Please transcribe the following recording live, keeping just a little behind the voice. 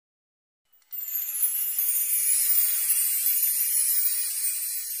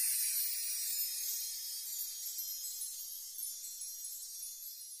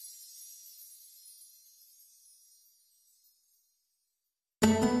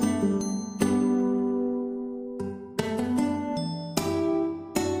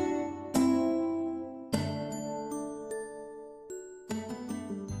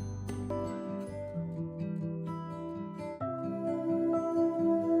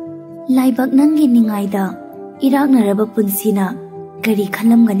लाइबक नंगी निंगाइदा इराकनरबा पुंसीना करी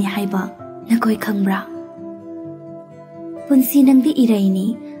खलमगनी हाइबा नकोय खंगब्रा पुंसी नंगदी इराइनी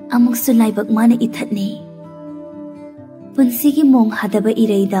अमुकसु लाइबक माने इथतनी पुंसी की मोंग हादबा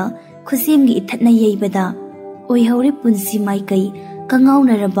इराइदा खुसेमगी इथतना यैबदा ओइहौरे पुंसी माइकई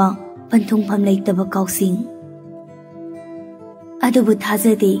कंगाउनरबा पंथुंगफम लैतबा काउसिंग अदुबु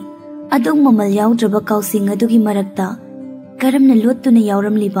थाजदे अदुग ममल याउद्रबा काउसिंग अदुगी मरक्ता करमना लोत्तुना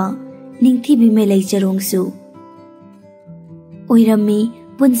याउरमलिबा निंगथीबी मेलै चरोंगसु ओइरमी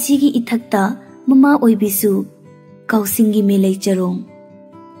पुंसीगी इथक्ता ममा ओइबिसु काउसिंगी मेलै चरोंग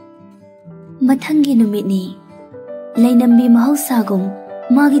मथंगी नुमितनी लैनम्बी महौसागुम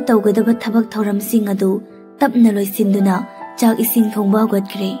मागी तौगदबा थबक थौरमसिंग अदु तपना लोइसिंदुना चाक इसिंग थोंबा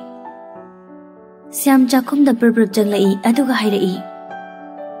हौगतख्रे श्याम चाखुमदा प्रब्रब चंगलई अदुगा हाइरई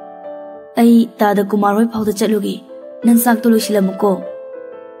अई तादा कुमारोय फाउदा चलुगे नंग साक्तो लोइसिलमुको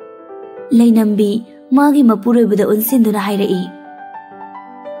लैनम्बी मागी मपुरोइबदा उनसिंदुना हाइरई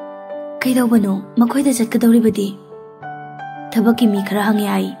कैदौबनो मखोइदा चटकदौरिबदी थबकी मी खरा हंगे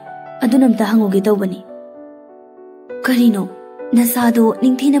आई अदुनमता हंगोगे तौबनी करीनो नसादो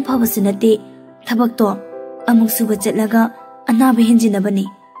निंगथीना फाबसु नते थबकतो अमुक सुबा चटलगा अनाबा हेंजिनबनी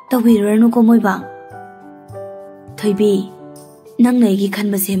तौबिरनु को मोइबा थोइबी नंग एगी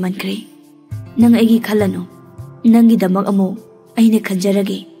खनबसे मनख्रे नंग एगी खलनु नंगी दमक अमो अइने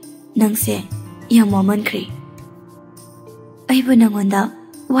खंजरगे नंगसे याम वामनख्रे अइबो नंगोंदा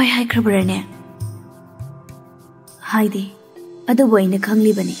वाय हाइख्रबरने हाइदे अदुबो अइने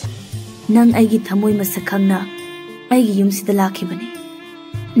खंगलिबनी नंग एगी थमोय मसक खंगना अइगी युमसिदा लाखिबनी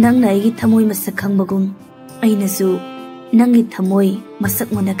नंगना एगी थमोय मसक खंगबगुम अइनसु नंगी थमोय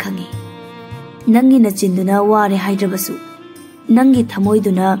मसक मोना खंगी नंगी नचिंदुना वारे हाइद्रबसु नंगी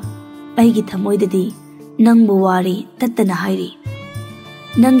थमोयदुना अइगी थमोयददी नंगबु वारे तत्तना हाइरी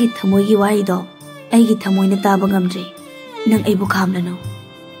नंगी थमोयगी वाइदो अइगी थमोयना ताबा ngamdre नंग अइबु खामलनु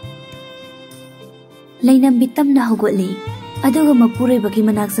लैनम्बी तमना हौगोतली अदुगा मपुरोइबगी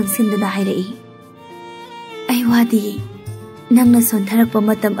मनाक संसिंदुना हाइरई अइ वादी नंगना सोंथरकपा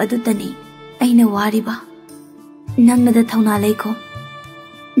मतम अदुतनी अइना वारिबा नंगनदा थौना लैखो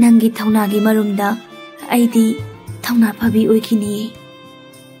नंगी थौनागी मरुमदा अइदी थौना फबी ओइखिनी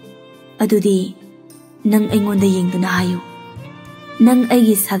अदुदी नंग अइंगोंदा येंगदुना हायु नंग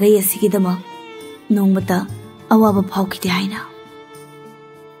अइगी सागै असिगिदमक नोंमता अवाबा फाउखिदे हाइना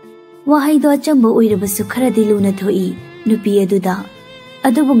वाहाइदो अचंबा ओइरबसु खरदी लुना थोई नुपी अदुदा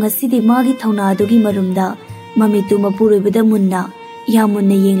अदुबु ngasiदी मागी थौना अदुगी मरुमदा ममितु मपुरोइबदा मुन्ना या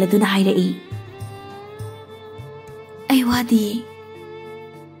मुन्ना येंगलदुना हाइरई अइ वादी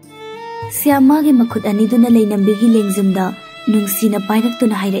श्यामागी मखुद अनिदुना लैनम्बीगी लेंगजुमदा नुंगसीना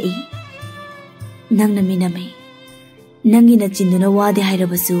पाइरक्तुना हाइरई नंगना मिनमे नंगी नचिंदुना वादे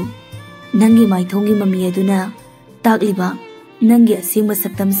हाइरबसु नंगी माइथोंगी ममी अदुना ताकलिबा नंगी असेंबा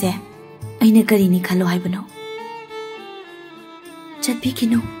सक्तमसे अइना करिनी खलो हाइबनो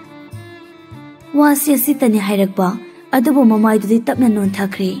चटपिकिनो वासी असितने हाइरकबा अदुबो ममाइदुदी तपना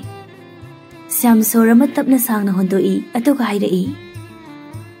नोंथाख्रे श्याम सोरम तपना सांगना होंदोई अदुगा हाइरई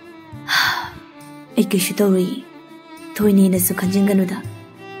अइ कैसु तौरई थोइनेनसु खंजिंगनुदा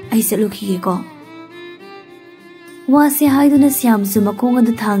अइ चलुखिगेको वासे हाइदुना श्यामसु मखोंग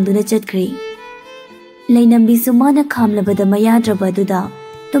अदु थांगदुना चटख्रे लैनम्बीसु माना खामलबदा मयाद्रबदुदा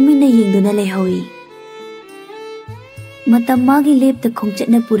तुमिना येंगदुना लेहौई मतम मागी लेपता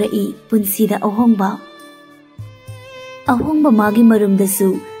खोंगचटना पुरई पुंसीदा अहोंगबा मागी मरुमदसु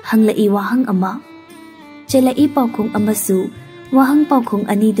हंगलई वाहंग अमा चलई पाउखोंग अमसु वाहंग पाउखोंग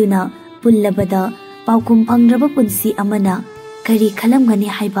अनिदुना पुल्लबदा पाउखुम फंग्रबा पुंसी अमना करी खलमगनी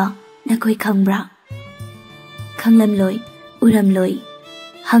हाइबा नकोय खंगब्रा खंगलमलोय उरमलोय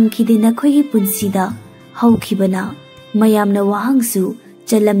हंगखिदे नखोयगी पुंसीदा हौखिबना मयामना वाहंगसु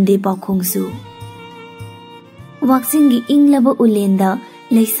चलमदे पाउखोंगसु वाक्सिंगी इंगलबा उलेंदा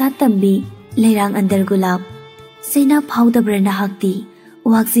लैसा तंबी लैरांग अंदरगुलाब सेना फाउदब्रा नहाक्ति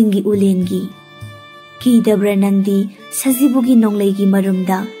वाक्सिंगी उलेंगी कीदब्रा नंदी सजिबुगी नोंगलैगी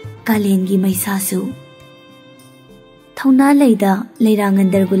मरुमदा कालेंगी मैसासु थौना लैदा लैरांग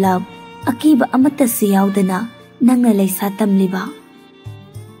अंदरगुलाब अकीबा अमत्तसु याउदना नंगना लैसा तमलिबा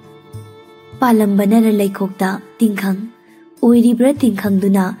पालंबनर लैखोक्ता तिंखंग ओइरिब्रा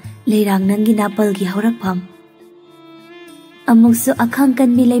तिंखंगदुना लैरांग नंगी नापलगी हौरकफम अमुकसु अखांग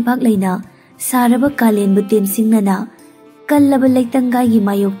कनबी लैबाक लैना सारबा कालेनबु तेमसिंगना कल्लबा लैतंगागी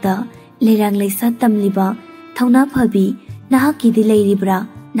मायोक्ता लैरांग लैसा तमलिबा थौना फबी नाहाकीदी लैरिब्रा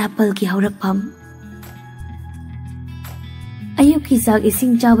नापलगी हौरकफम अयुकी चाक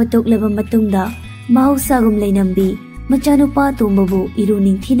इसिंग चाबा तोक्लबा मतुंगदा महौसागुम लैनम्बी मचानुपा तोंबबु इरु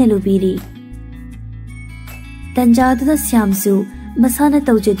निंथीना लुबीरी तंजादुदा श्यामसु मसाना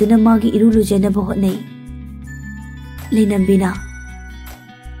तौजेदुना मागी इरु लुजेनबा होतनै लेनंबिना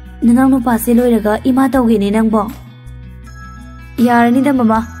ननावनुपासे लोइरगा इमा तौगेने नंगबो यारनिदा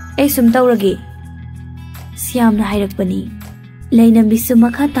ममा ए सुम तौरगे श्यामना हाइरकपनी लेनंबिसु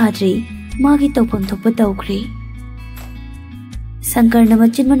मखा ताद्री मागी तौफम थोप तौख्रे शंकरना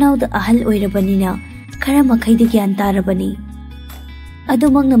मचिन मनाउदा अहल ओइरबनिना खरा मखैदि ज्ञान तारबनी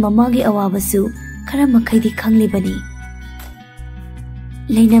अदुमंगना ममागी अवाबसु खरा मखैदि खंगलिबनी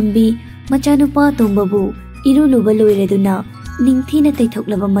लेनंबी मचानुपा तोंबबु इरु लुबा लोइरेदुना निंथीना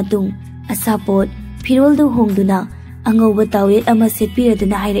तैथोकलबा मतुंग असापोट फिरोलदु होंगदुना अंगौबा तावेट अमा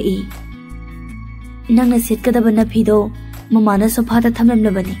सेटपिरदुना हाइरई नंगना सेटकदबा नफिदो ममाना सोफादा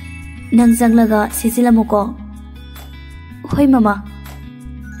थमलमलबनी नंग जंगलगा सेजिलमुको होय ममा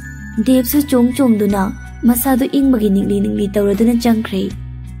देवसु चोंग चोंगदुना मसादु इंगबगी निंगली निंगली तौरदुना चंख्रे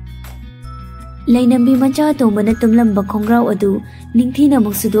लेनंबी मचा तोंबना तुमलंबा खोंग्राव अदु निंथीना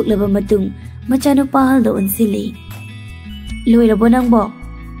मुक सुदोकलबा मतुंग मचानुपा हलदो उनसिली लोइरबो नंगबो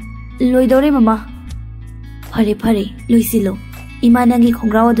लोइदोरे ममा फरे फरे लोइसिलो इमा नंगी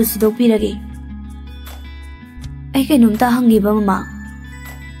खोंग्राव अदु सुदोकपिरगे ऐ कैनुमता हंगीबा ममा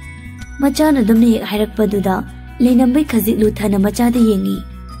मचाना दुमने हाइरकपदुदा लेनंबी खजिक लुथाना मचादा येंगी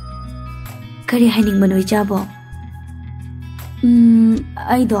करी हाइनिंगबनो इचाबो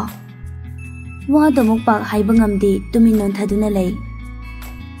आइदो वादो मुक पाक हाइबा ngamdi तुमिन नोंथादुना लै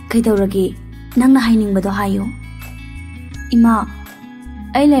कैदौरगे नंगना हाइनिंगबदो हायो इमा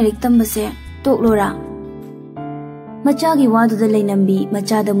ऐ लाइरिक तंबसे तोकलोरा मचागी वादुदा लेनंबी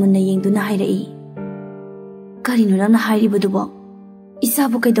मचादा मुन्ना येंगदुना हाइरई करिनो नंगना हाइरिबदुबो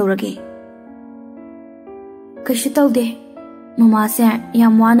इसाबु कैदौरगे कैसु तौदे ममासे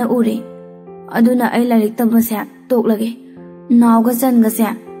याम वाना उरे अदुना ऐ लाइरिक तंबसे तोकलगे नावगा चनगसे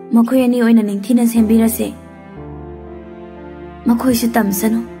मखोय अनि ओइना निंथीना सेंबिरसे मखोयसु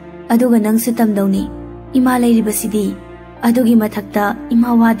तमसनु अदुगा नंगसु तमदौनी इमा लैरिबसिदी अदुगी मथक्ता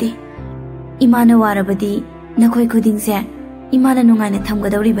इमा वादे इमाना वारबदी नखोय खुदिंगसे इमाना नुंगाइना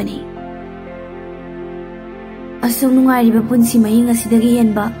थमगदौरिबनी असुं नुंगाइरिबा पुंसी महिंग असिदगी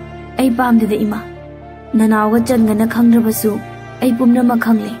हेनबा ऐ पामदुदा इमा ननावगा चनगना खंग्रबसु ऐ पुमनामा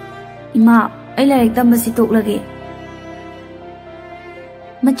खंगले इमा ऐ lyric तंबसि तोकलगे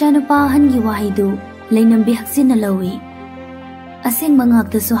मचानुपा हनगी वाहिदु लेनंबी हक्सिना लौई असेंगबा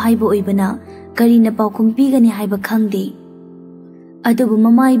ngaktasu haiba oibana karina paukum pigani haiba khangde adubu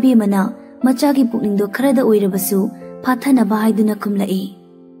mamai bi mana machagi pukningdo kharada oirabasu phathana ba haiduna kumlai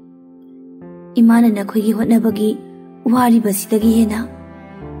imana na khoigi hotnabagi wari basidagi hena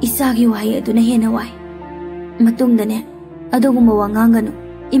isagi wahi aduna hena wai matungdane adugumba wanganganu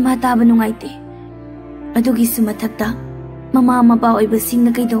ima taba nungaite adugi sumathakta mama mapa oiba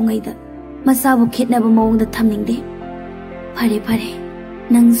singna kaidongaida masabu khitnaba mawongda thamningde फरे फरे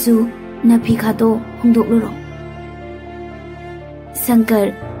नंगसु नफी खातो होंदोकलोरो शंकर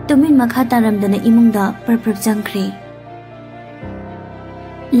तुमिन मखा तारमदना इमुंगदा परप्रप चंख्रे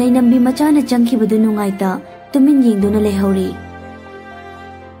लेनंबी मचाना चंखिबदु नुंगाइता तुमिन येंगदुना लेहौरी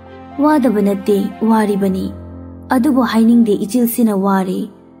वादबा नत्ते वारिबनी अदुबो हाइनिंगदे इचिलसिना वारी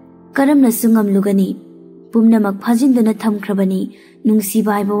करमना सुंगमलुगनी पुमनमक फाजिंदुना थमख्रबनी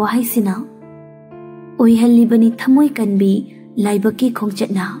नुंसीबा हाइबा वाहाइसिना ओइहल्लिबनी थमोय कनबी लाइबकी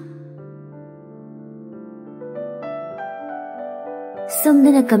खोंगचटना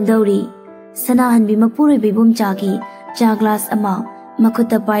समदना कमदौरी सनाहनबी मपुरे बिबुम चागी चा glass अमा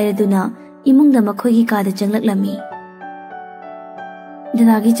मखुता पाइरदुना इमुंगदा मखोयगी कादा चंगलकलमी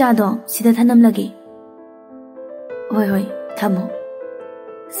ददागी चादो सिदा थनम लगे होय होय थमो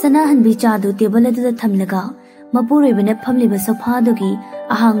सनाहनबी चादो टेबल अदुदा थमलगा मपुरेबना फमलिबा सोफादुगी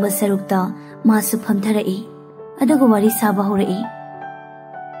अहांगबा सरुक्ता मासु फमथरई अदुगु वारी साबा होरई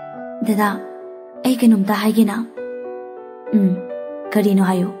दादा ऐ कनुमता हाइगेना करिनो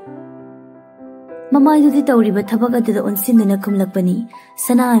हायो ममाइदुदि तौरिबा थबक अदुदा ओनसिनदना खुमलकपनी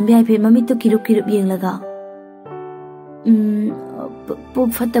सनाहनबी हाइफे ममितु किरुप किरुप येंगलगा पुक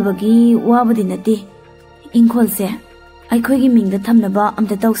फत्तबगी वाबदि नते इंखोलसे अखोइगी मिंगदा थमनबा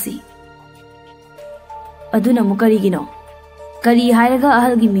अमता तौसी अदुना मु करिगिनो करी हायरगा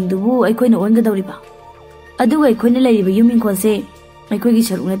अहलगी मिंगदुबु अखोइना ओनगदौरिबा अदुगा अखोइना लैरिबा युम इंखोलसे अखोइगी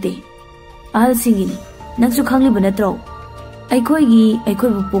सरुक नते अहल सिंगिनी नंगसु खंगलिबा नत्रो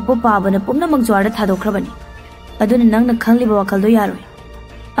अखोइबु पोकपा पाबना पुमनमक ज्वारदा थादोख्रबनी अदुना नंगना खंगलिबा वखलदो यारोय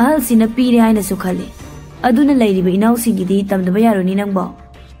अहल सिना पीरे हाइनासु खले अदुना लैरिबा इनाउ सिंगिदी तमदबा यारोनी नंगबो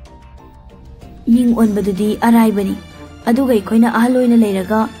मिंग ओनबदुदी अराइबनी अदुगा अखोइना अहल ओइना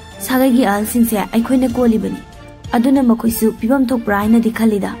लैरगा सागैगी अहल सिंगसे अखोइना कोलिबनी aduna makoisu pibam thokpra haina di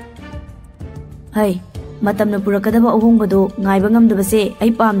khalida. Hai matamna purakadaba ahongbado ngaiba ngamdabase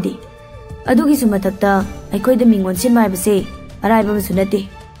ai pamdi. Adugi su matakta aikoida mingon sinma haibase araiba masu nate.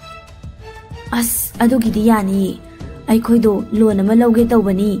 As adugi di yani aikoido loan ama lauge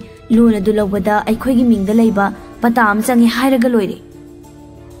tawbani loan adu laubada aikoigi mingda leiba pata am changi hairaga loire.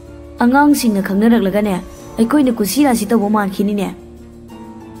 Angang singna khangnaraglagane aikoina kusira si tawbo mankhini ne.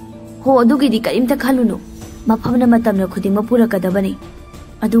 Ho adugi di karimta khalunu mafamna matamna khudingma purakadabani.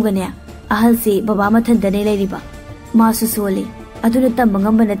 Adugane ahal se baba mathandane leiriba masu soli aduna tamba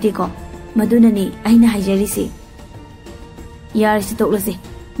ngamba nateko madunani aina haijarisi. Yarisi toklase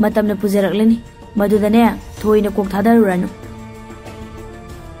matamna pujaraklani madudane thoina kok thadaruranu.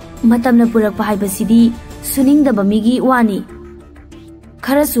 Matamna purakpa haibasidi suningdaba migi wani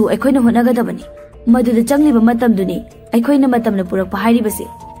kharasu aikoina honagadabani maduda changliba matamduni aikoina matamna purakpa hairibase.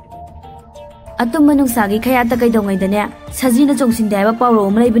 Atum manungsagi khayata kaidongaidane sajina chongsinda haiba pawro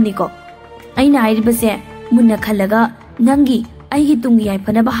am leibaniko. Aina hairibase munna khallaga nangi aigi tungi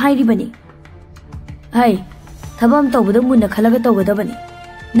yaifanaba hairibani. Hai thabam tawbada munna khallaga tawgadabani.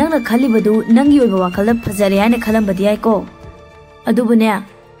 Nangna khalibadu nangi oiba wakhalda phajare haina khalambadi yaiko. Adubune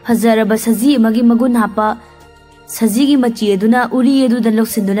Hajaraba saji magi magun hapa sajigi machi aduna uri edudan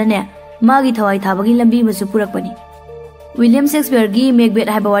loksinduna ne magi thawai thabagi lambi masu purakpani. William Shakespeare gi Macbeth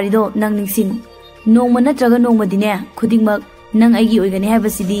haiba warido nang ningsing nongma natraga nongma dine khudingmak nang aigi oigani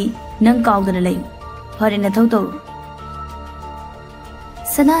haibasidi nang kaudana layu fare na thau taw.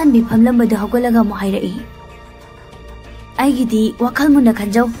 Sanan bi phamlambada hogalaga mo hairai. Aigi di wakhal munna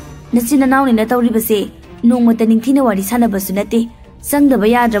khanjau nachina nawni na tawribase nongma taningthina wari sanabasu nate. Sangdaba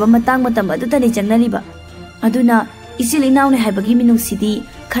yadraba matang matam adutani changnariba aduna isil inaune haibagi minungsidi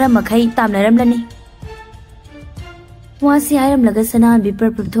khara makhai tamnaramlani. Wasi hairamlaga sanan bi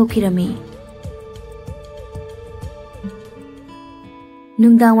perpep thokirami.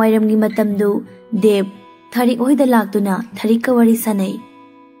 Nungdang wairamgi matamdu Dev Tharik oida laktuna Tharik ka wari sanai.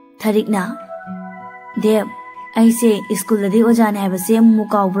 Tharikna Dev aise school dadi ojane haibase mu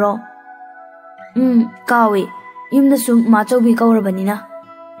kawbro. Kawi yumda sum machobi kawrabanina.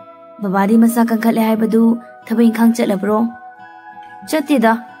 Babadi masa kankhatle haibadu thabai inkhang chatlabro.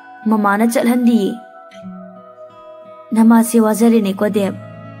 Chatida mamana chatlhandi. Namase wazarine ko Dev.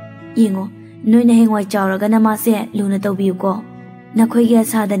 Yengo noina hengwai chawraga namase luna tawbiyu ko. Nakhoigi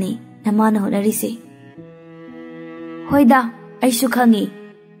asadani namana honarise. Hoida aisu khangi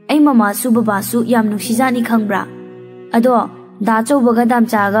ai mama su baba su yam nuksijani khangbra. Ado da chawbaga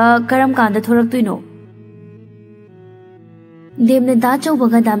damchaga karam kanda thoraktuino. Devna da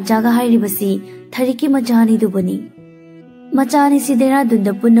chawbaga damchaga hairibasi Thariki machani dubani. Machani sidera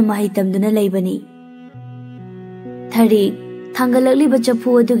dunda punna mahitamduna leibani. Tharik thangalakliba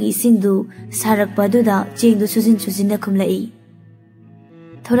chapu adugi isingdu sarakpa aduda chengdu sujin khumlai.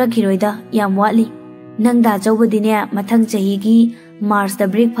 Thorakiroida yam watli nang da chawbadine mathang chahigi March da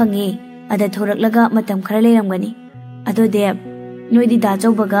break phangi ada thoraklaga matam khara leiramgani. Ado Dev noidi da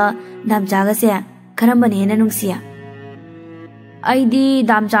chawbaga damchaga se kharambani hena nungsiya. Aidi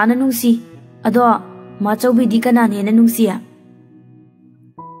damchana nungsi ado machawbi di kanan hena nungsiya.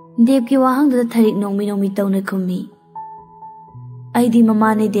 Dev ki wahangda Tharik nongmi tawna khummi. Aidi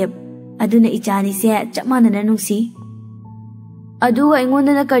mamane Dev aduna ichani se chapmana na nungsi. Adu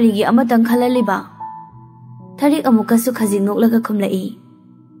aingonda na karigi amatang khalaliba. Tharik amukasu khajing noklaga khumlai.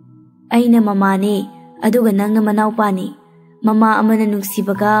 Aina mamane aduga nangna manaw pani. Mama amana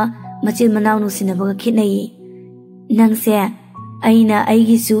nungsibaga machil manaw nungsinabaga khitnai. Nangse aina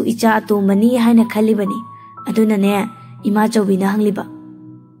aigisu icha atomani haina khalibani aduna ne ima chawbina hangliba.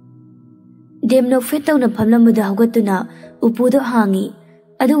 Demno fetawna phamlambada hogatuna upudo hangi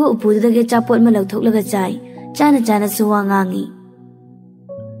aduga upudage chapot ma lauthoklaga chai chana suwa ngangi.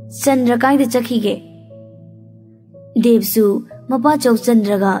 Chandra kaida chakhige. Devsu mapa chaw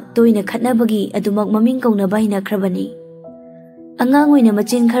Chandraga toina khatnabagi adumak maming kaunaba hina khrabani. Angang oina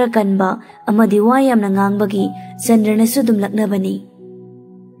machin khara kanba amadi wa yamna ngangbagi Chandrana su dum laknabani.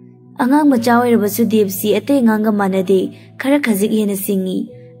 Angang macha oirabasu Devsi ate nganga manade khara khajik hena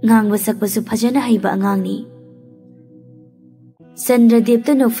singi ngangba sakbasu phajana haiba angangni. Chandra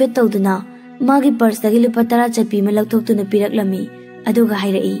Devta no fet tawduna magi purse dagi lupa 10 chapi ma lakthoktuna piraklami aduga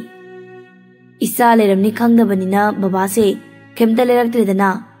hairai. Isa leramni khangdabanina baba se kemta leraktredana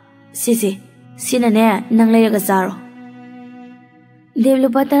sise sinane nang leiraga charo. Dev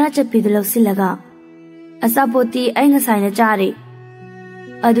lupa 10 chapi du lausilaga asapoti ai ngasai na chare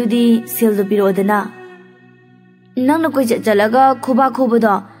adudi sildu pirodana nang nakoi chalaga khoba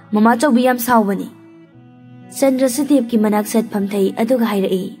khoboda mama chawbi yam sawbani. Chandra Dev ki manak sat phamthai aduga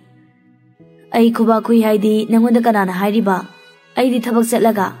hairai. Ai khuba khui haidi nangonda kanana hairiba aidi thabak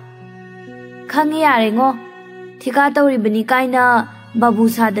chatlaga khangi yare ngo thika tawribani kaina babu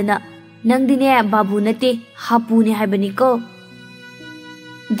sadana nangdine babu nate hapu ne haibani ko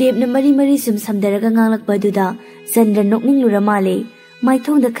Debna mari sum samdaraga nganglakpa duda Chandra nokning lura male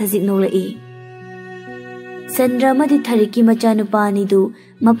maithongda khajik nolai Chandra madi thariki machanupa ni du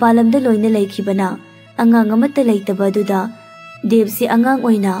mapalamda loina laikhibana angang amata laitaba duda Debsi angang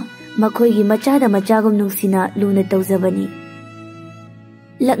oina makhoigi machada machagum nungsina luna tawjabani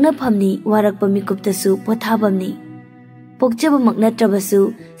Lakna phamni warakpa mikuptasu pothabamni Pokchabamak natrabasu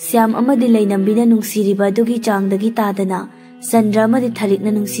Syam amadi lainambina nungsiriba dugi changdagi tadana Chandra amadi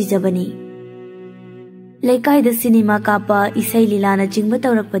tharikna nungsijabani Laikai cinema kapa isai lilana jingba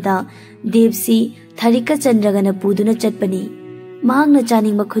tawrakpada Debsi tharika Chandragana puduna chatpani mahangna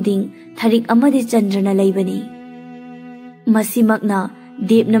chaningba khuding tharik amadi Chandrana laibani Masimakna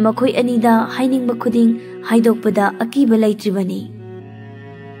Debna makhoi anida hainingba khuding haidokpada akiba laitribani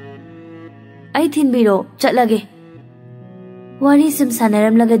Ai thinbiro chatlage Wari sum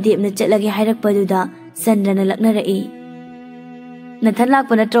sanaramlaga Debna chatlage hairakpaduda Chandrana laknarai Nathan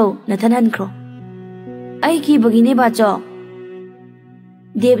lakpa natro Nathan hankro Ai ki bagine bacho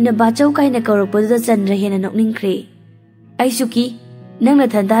Debna bacho kaina kaurakpaduda Chandra hena nokningkre Ai suki nang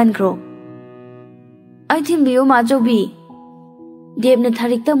Nathan hankro Ai thinbiyo macho bi Debna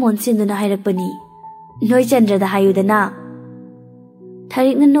tharikta monsinduna hairakpani Noi Chandra da hayudana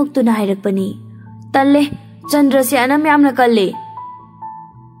Tharikna noktuna hairakpani Talle Chandra se anam yamna kalle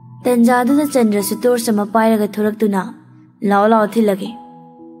Tanjadu da Chandra sutor sama pairaga thuraktuna Lao lao thilage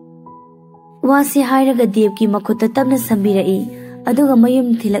Wasi hairaga Debki makhutta tabna sambirai aduga mayum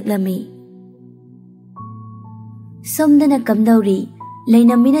thilaklami Somdana kamdauri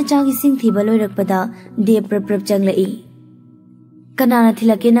lainamina chagi sing thiba loirakpada Deb prap changlai Kanana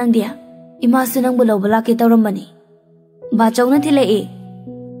thilake nangdia imasu nangbu lawbalake tawrambani Bachawna thilai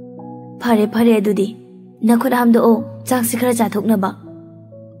Phare adudi nakhut hamdo o chak sikhara chathoknaba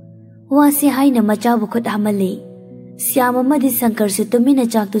Wasi haina machabu khut hamali Syam amadi Shankar su tumina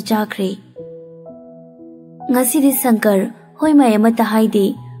chak tu chakre Ngasidi Shankar hoi mai amata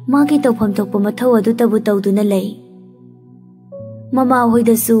haidi magi tawpham thokpa mathau adu tabu tawduna lei Mama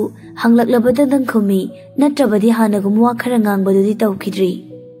hoidasu hanglaklabada dang khumi natrabadi hanagum wa khara ngangbadudi tawkhidri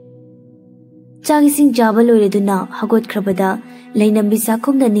Chagi sing jaba loireduna hagot khrabada lainambi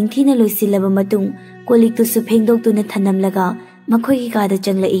sakhumda ningthina loisilaba matung kolik tu su phengdoktuna thanamlaga makhoi ki kada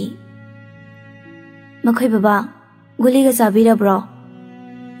changlai Makhoi baba Guliga sabira bro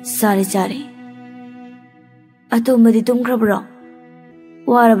Sare Atomadi tumkhra bro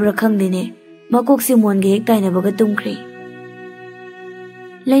Warabra khangdine makok si monge hek tainabaga tumkhre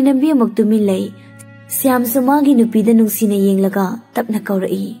Lainambi amuk tumin lay Syam sumagi nupida nungsina yenglaga tapna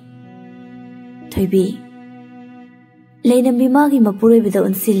kaurai Thoibi Lainambi magi mapuroi bida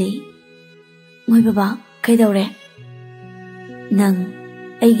unsili Moy baba kaidaure Nang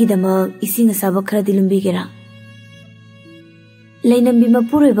aigidamak ising asaba khara dilumbi gera Lainambi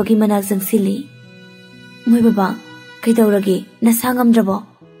mapuroi bagi manak sangsili Moy baba kaidaurage nasangamdrabo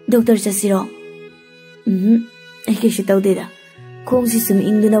Doctor chasiro Ai kishu tawdeda Khongsi sum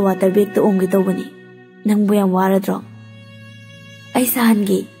ingduna water bag to ongge tawbani Nangbo yam waradro Ai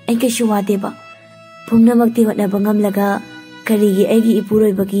sahangi ai kishu wadeba Pumnamakti hotnaba ngamlaga karigi aigi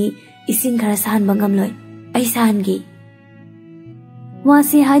ipuroi bagi ising khara sahanba ngamloi Ai sahangi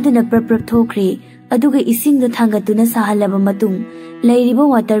Wasi haiduna prap thokre aduga isingda thangatuna sahalaba matung lairiba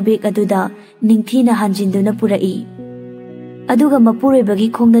water bag aduda ningthina hanjinduna purai aduga mapuroi bagi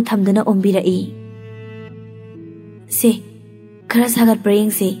khongda thamduna ombirai Se khara sagat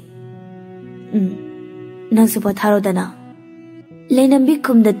praying se nang supa tharodana Lainambi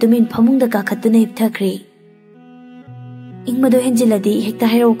khumda tumin phamungda kakhatuna hipthakre ingmado henjiladi hekta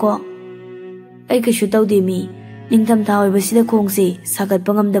hero ko ai kishu tawde mi ningtham tha oibasida khongse sagat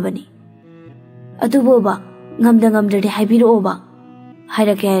pangamdabani aduboba ngamdradi haibiro oba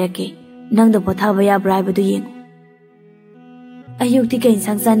hairake nangda pothaba yabra haibadu yengu ayukti kain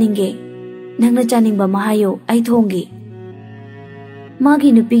sang chaninge nangna chaningba mahayo ai thongi magi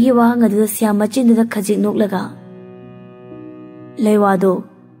nupigi wahang adu Syam machinda khajik noklaga Laiwado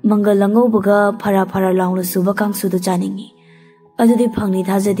mangalangobaga phara launglu suba kangsudu chaningi adudi phangni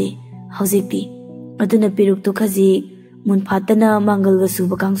thajade haujikti aduna piruk tu khaji munphatana mangalga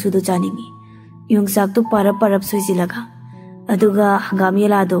suba kangsudu chaningi yungsak tu parap soijilaga aduga hangam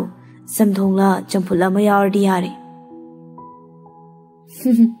yelado samthongla champula ma yawardi yare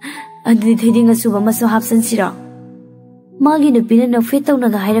adudi thidinga suba maso hapsan sira magi nupina nafet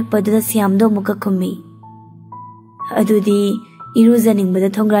tawnaga hairakpadada Syamdo muka khummi adudi Iruzaningbada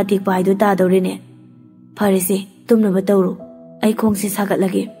thongra tikpa haidu tadorine. Farese tumnaba tawru. Ai khongse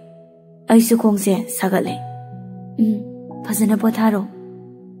sagatlage. Aisu khongse sagatle. Fazana potharo.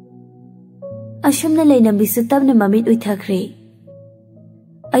 Ashumna leinambisu tabna mamit uithakre.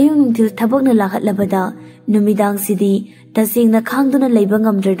 Ayung nungtil thabakna lakhatlabada numidang sidi tasengna khangduna leiba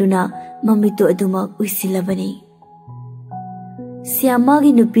ngamdraduna mamitu aduma uisilabani.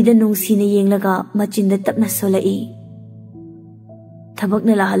 Siamagi nupida nungsina yenglaga machinda tapna solai.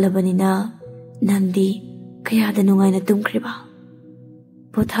 Thabakna lakhatlabanina nangdi kayada nungaina tumkhriba.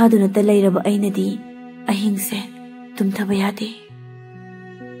 Pothaduna ta leiraba ainadi ahingse tumthaba yade.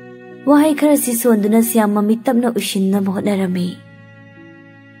 Wahai khara si sonduna siam mamit tapna ushinna hotnarami.